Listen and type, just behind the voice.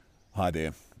Hi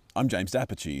there, I'm James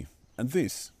Dapperchi, and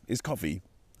this is Coffee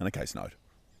and a Case Note.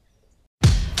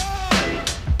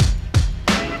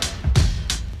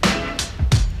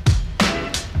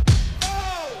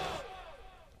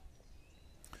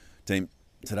 Team,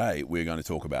 today we're going to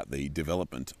talk about the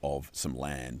development of some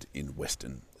land in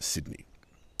Western Sydney.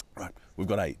 Right, we've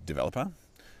got a developer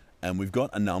and we've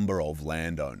got a number of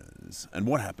landowners, and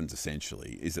what happens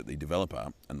essentially is that the developer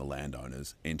and the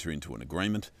landowners enter into an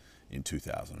agreement in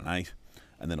 2008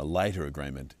 and then a later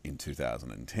agreement in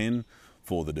 2010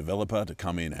 for the developer to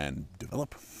come in and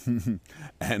develop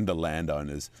and the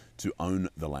landowners to own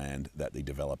the land that the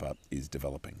developer is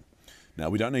developing. Now,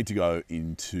 we don't need to go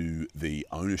into the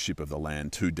ownership of the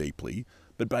land too deeply,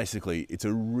 but basically it's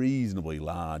a reasonably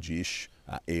large-ish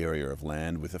area of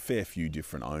land with a fair few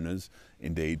different owners.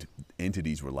 Indeed,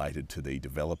 entities related to the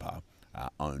developer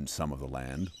own some of the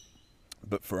land.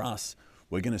 But for us,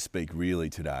 we're going to speak really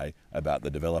today about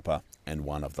the developer and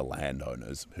one of the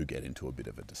landowners who get into a bit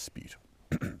of a dispute.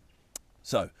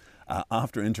 So,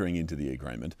 after entering into the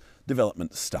agreement,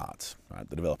 development starts. Right?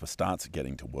 The developer starts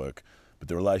getting to work, but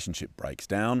the relationship breaks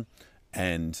down,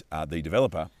 and the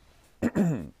developer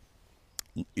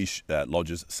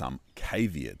lodges some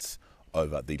caveats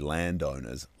over the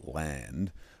landowner's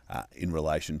land in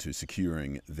relation to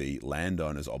securing the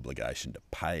landowner's obligation to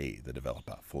pay the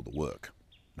developer for the work.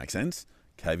 Make sense?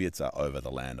 Caveats are over the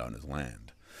landowner's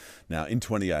land. Now, in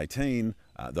 2018,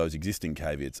 those existing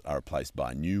caveats are replaced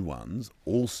by new ones.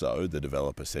 Also, the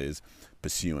developer says,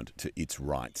 pursuant to its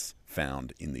rights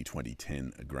found in the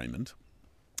 2010 agreement.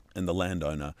 And the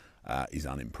landowner is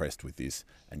unimpressed with this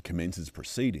and commences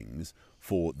proceedings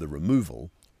for the removal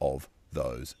of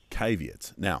those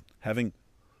caveats. Now, having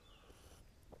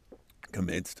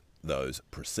commenced those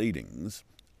proceedings,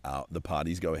 the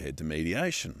parties go ahead to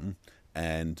mediation.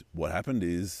 And what happened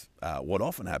is what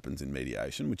often happens in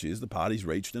mediation, which is the parties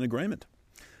reached an agreement.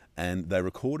 And they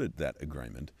recorded that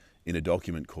agreement in a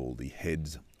document called the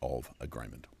Heads of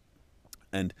Agreement.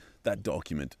 And that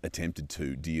document attempted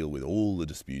to deal with all the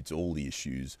disputes, all the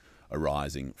issues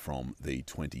arising from the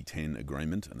 2010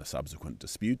 agreement and the subsequent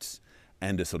disputes,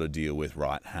 and to sort of deal with,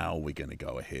 right, how are we going to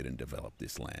go ahead and develop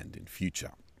this land in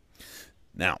future?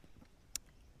 Now,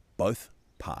 both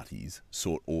parties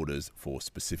sought orders for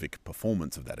specific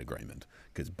performance of that agreement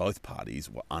because both parties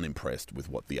were unimpressed with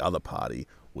what the other party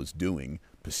was doing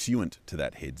pursuant to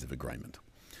that Heads of Agreement.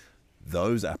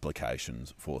 Those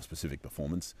applications for specific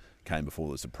performance came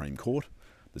before the Supreme Court.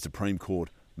 The Supreme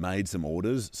Court made some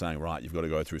orders saying, right, you've got to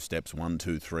go through steps 1,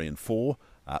 2, 3 and 4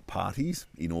 parties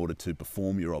in order to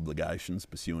perform your obligations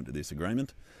pursuant to this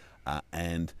agreement.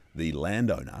 And the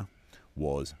landowner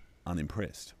was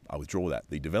unimpressed. I withdraw that.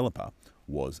 The developer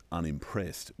was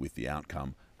unimpressed with the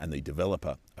outcome, and the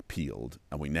developer appealed,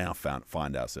 and we now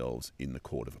find ourselves in the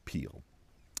Court of Appeal.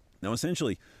 Now,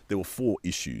 essentially, there were 4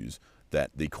 issues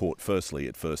that the court, firstly,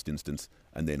 at first instance,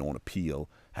 and then on appeal,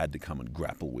 had to come and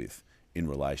grapple with in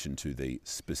relation to the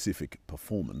specific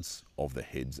performance of the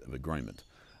Heads of Agreement.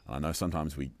 And I know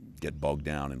sometimes we get bogged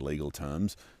down in legal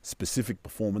terms. Specific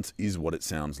performance is what it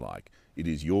sounds like. It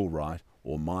is your right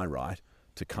or my right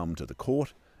to come to the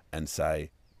court and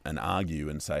say, and argue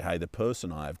and say, hey, the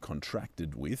person I have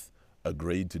contracted with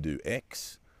agreed to do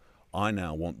X. I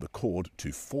now want the court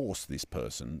to force this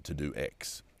person to do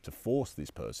X, to force this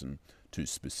person to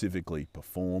specifically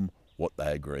perform what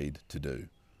they agreed to do.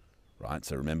 Right?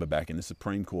 So remember, back in the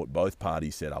Supreme Court, both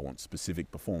parties said, I want specific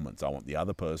performance. I want the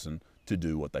other person to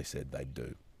do what they said they'd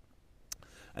do.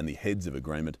 And the Heads of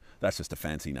Agreement, that's just a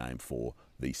fancy name for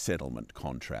the settlement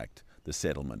contract, the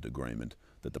settlement agreement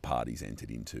that the parties entered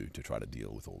into to try to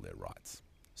deal with all their rights.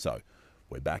 So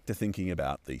we're back to thinking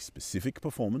about the specific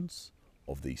performance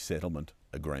of the settlement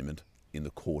agreement in the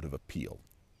Court of Appeal.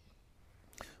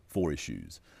 4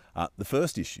 issues. The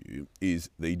first issue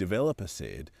is the developer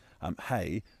said,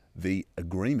 hey, the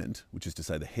agreement, which is to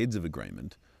say the Heads of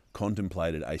Agreement,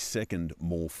 contemplated a second,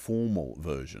 more formal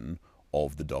version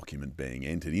of the document being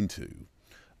entered into.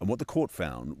 And what the court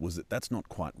found was that that's not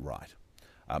quite right.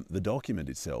 The document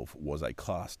itself was a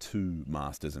Class 2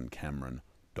 Masters and Cameron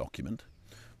document,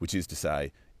 which is to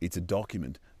say it's a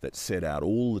document that set out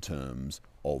all the terms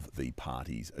of the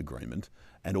parties' agreement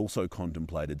and also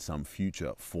contemplated some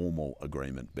future formal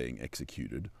agreement being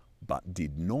executed, but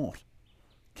did not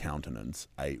countenance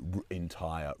an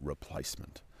entire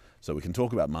replacement. So we can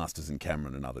talk about Masters and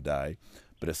Cameron another day,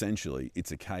 but essentially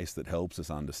it's a case that helps us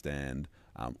understand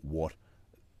what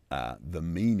the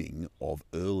meaning of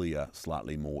earlier,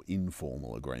 slightly more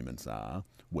informal agreements are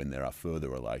when there are further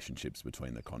relationships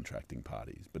between the contracting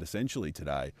parties. But essentially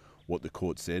today, what the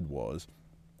court said was,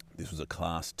 this was a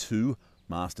Class 2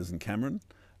 Masters and Cameron,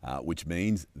 which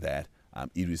means that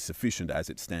it is sufficient as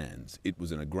it stands. It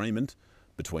was an agreement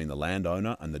between the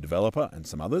landowner and the developer and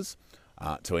some others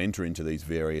to enter into these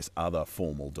various other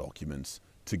formal documents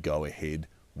to go ahead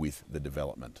with the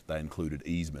development. They included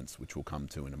easements, which we'll come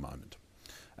to in a moment.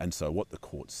 And so what the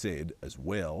court said as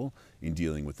well in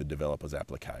dealing with the developer's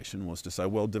application was to say,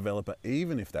 well, developer,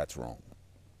 even if that's wrong,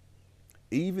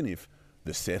 even if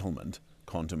the settlement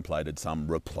contemplated some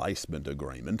replacement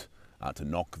agreement to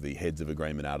knock the heads of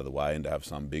agreement out of the way and to have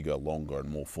some bigger, longer and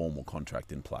more formal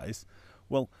contract in place,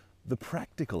 well, the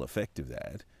practical effect of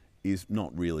that is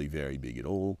not really very big at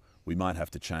all. We might have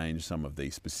to change some of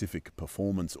the specific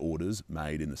performance orders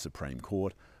made in the Supreme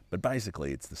Court, but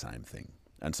basically it's the same thing.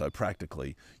 And so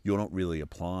practically, you're not really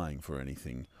applying for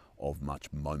anything of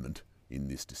much moment in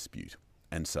this dispute.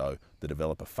 And so the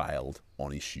developer failed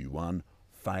on issue 1,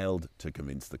 failed to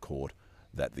convince the court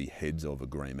that the heads of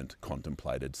agreement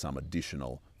contemplated some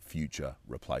additional future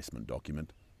replacement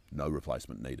document. No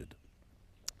replacement needed.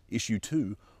 Issue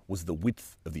 2 was the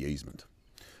width of the easement.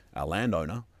 Our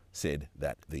landowner said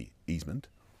that the easement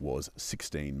was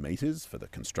 16 metres for the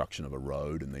construction of a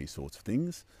road and these sorts of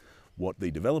things. What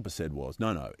the developer said was,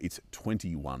 no, it's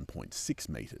 21.6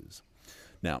 metres.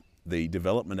 Now, the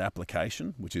development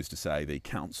application, which is to say the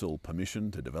council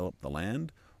permission to develop the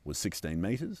land, was 16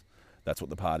 metres. That's what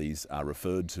the parties are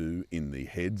referred to in the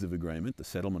heads of agreement, the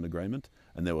settlement agreement,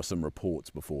 and there were some reports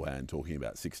beforehand talking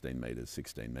about 16 metres,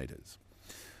 16 metres.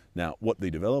 Now, what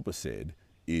the developer said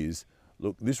is,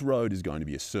 look, this road is going to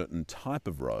be a certain type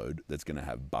of road that's going to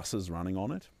have buses running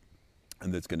on it,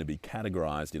 and that's going to be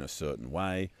categorised in a certain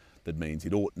way. That means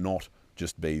it ought not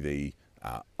just be the,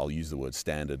 I'll use the word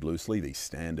standard loosely, the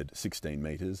standard 16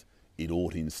 metres. It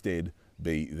ought instead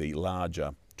be the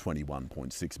larger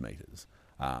 21.6 metres.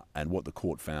 And what the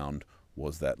court found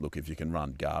was that, look, if you can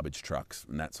run garbage trucks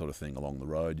and that sort of thing along the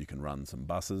road, you can run some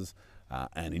buses.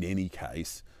 And in any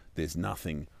case, there's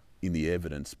nothing in the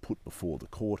evidence put before the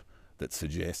court that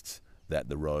suggests that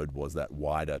the road was that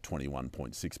wider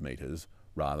 21.6 metres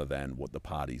rather than what the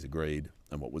parties agreed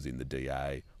and what was in the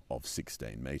DA of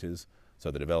 16 metres.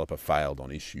 So the developer failed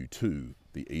on issue 2,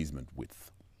 the easement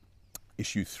width.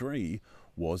 Issue 3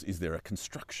 was, is there a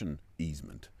construction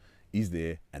easement? Is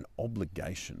there an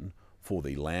obligation for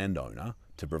the landowner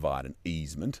to provide an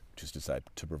easement, which is to say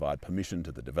to provide permission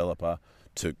to the developer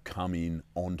to come in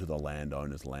onto the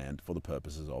landowner's land for the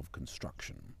purposes of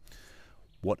construction?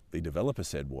 What the developer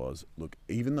said was, look,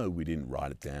 even though we didn't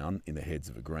write it down in the heads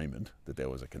of agreement that there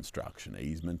was a construction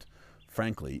easement,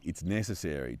 frankly, it's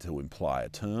necessary to imply a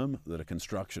term that a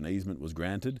construction easement was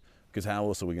granted, because how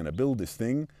else are we going to build this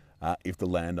thing if the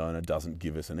landowner doesn't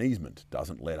give us an easement,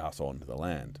 doesn't let us onto the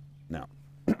land? Now,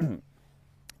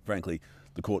 frankly,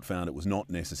 the court found it was not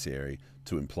necessary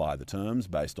to imply the terms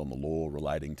based on the law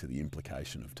relating to the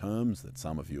implication of terms that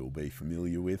some of you will be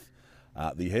familiar with.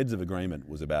 The heads of agreement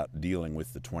was about dealing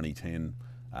with the 2010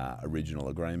 original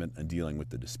agreement and dealing with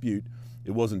the dispute.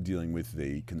 It wasn't dealing with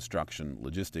the construction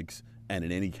logistics, and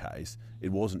in any case,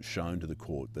 it wasn't shown to the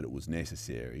court that it was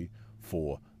necessary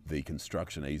for the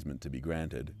construction easement to be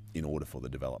granted in order for the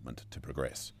development to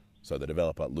progress. So the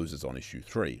developer loses on issue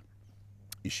 3.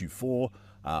 Issue 4,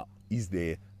 is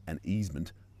there an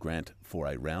easement grant for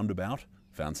a roundabout?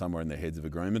 Found somewhere in the heads of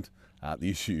agreement. The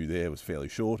issue there was fairly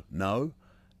short, no.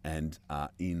 And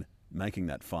in making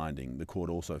that finding, the court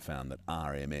also found that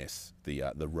RMS,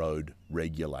 the road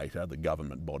regulator, the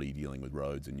government body dealing with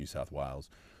roads in New South Wales,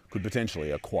 could potentially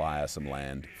acquire some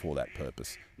land for that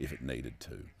purpose if it needed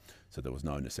to. So there was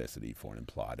no necessity for an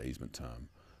implied easement term.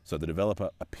 So the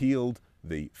developer appealed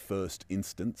the first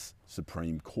instance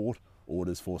Supreme Court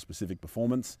orders for specific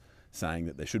performance, saying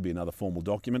that there should be another formal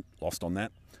document, lost on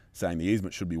that, saying the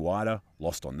easement should be wider,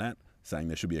 lost on that, saying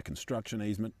there should be a construction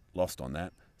easement, lost on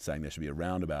that, saying there should be a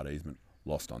roundabout easement,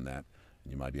 lost on that.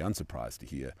 And you may be unsurprised to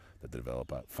hear that the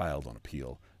developer failed on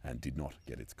appeal and did not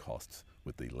get its costs,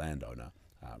 with the landowner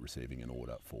receiving an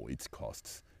order for its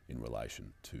costs in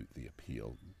relation to the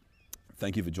appeal.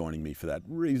 Thank you for joining me for that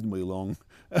reasonably long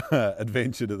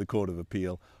adventure to the Court of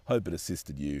Appeal. Hope it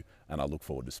assisted you, and I look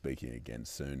forward to speaking again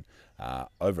soon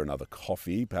over another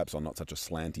coffee, perhaps on not such a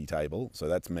slanty table. So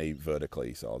that's me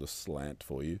vertically, so I'll just slant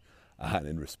for you, and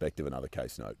in respect of another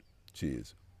case note.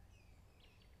 Cheers.